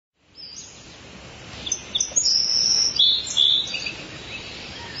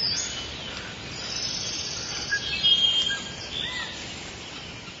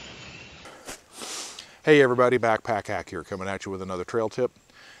Hey everybody, Backpack Hack here, coming at you with another trail tip.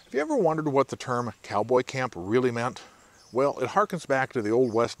 Have you ever wondered what the term cowboy camp really meant? Well, it harkens back to the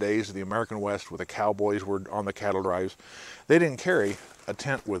old West days of the American West where the cowboys were on the cattle drives. They didn't carry a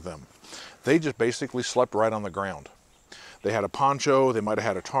tent with them. They just basically slept right on the ground. They had a poncho, they might have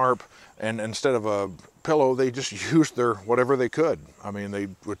had a tarp, and instead of a pillow, they just used their whatever they could. I mean, they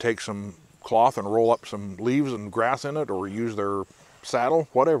would take some cloth and roll up some leaves and grass in it, or use their saddle,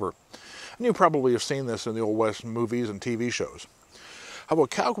 whatever. And you probably have seen this in the Old West movies and TV shows. How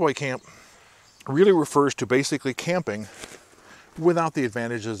about cowboy camp really refers to basically camping without the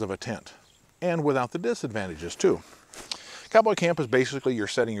advantages of a tent and without the disadvantages too. Cowboy camp is basically you're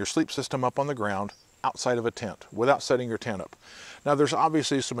setting your sleep system up on the ground outside of a tent without setting your tent up. Now there's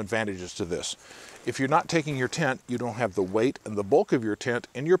obviously some advantages to this. If you're not taking your tent, you don't have the weight and the bulk of your tent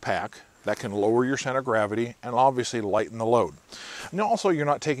in your pack. That can lower your center of gravity and obviously lighten the load. And also you're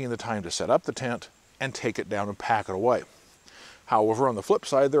not taking the time to set up the tent and take it down and pack it away. However, on the flip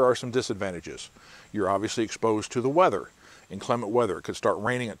side, there are some disadvantages. You're obviously exposed to the weather. Inclement weather, it could start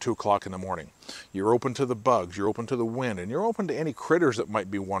raining at 2 o'clock in the morning. You're open to the bugs, you're open to the wind, and you're open to any critters that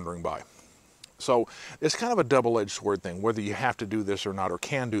might be wandering by. So it's kind of a double-edged sword thing, whether you have to do this or not, or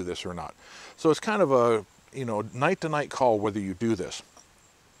can do this or not. So it's kind of a, night-to-night call whether you do this.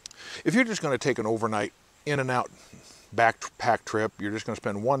 If you're just going to take an overnight in and out backpack trip, you're just going to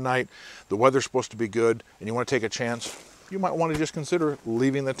spend one night, the weather's supposed to be good, and you want to take a chance, you might want to just consider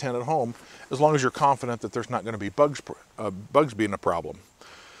leaving the tent at home, as long as you're confident that there's not going to be bugs being a problem.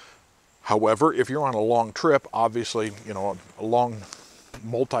 However, if you're on a long trip, obviously, a long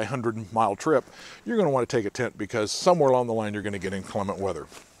multi-hundred-mile trip, you're going to want to take a tent because somewhere along the line you're going to get inclement weather.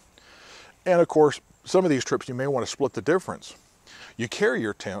 And of course, some of these trips you may want to split the difference. You carry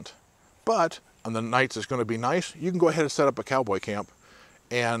your tent, but on the nights it's going to be nice, you can go ahead and set up a cowboy camp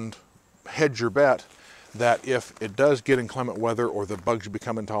and hedge your bet that if it does get inclement weather or the bugs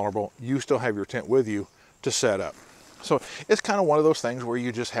become intolerable, you still have your tent with you to set up. So it's kind of one of those things where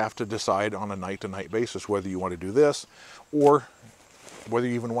you just have to decide on a night-to-night basis whether you want to do this or whether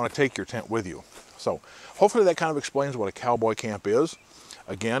you even want to take your tent with you. So hopefully that kind of explains what a cowboy camp is.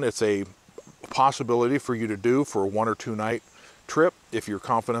 Again, it's a possibility for you to do for a 1 or 2 night trip if you're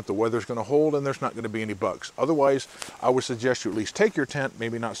confident the weather's going to hold and there's not going to be any bugs. Otherwise, I would suggest you at least take your tent,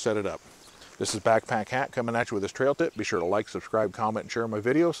 maybe not set it up. This is Backpack Hack coming at you with this trail tip. Be sure to like, subscribe, comment, and share my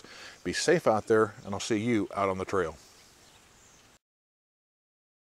videos. Be safe out there, and I'll see you out on the trail.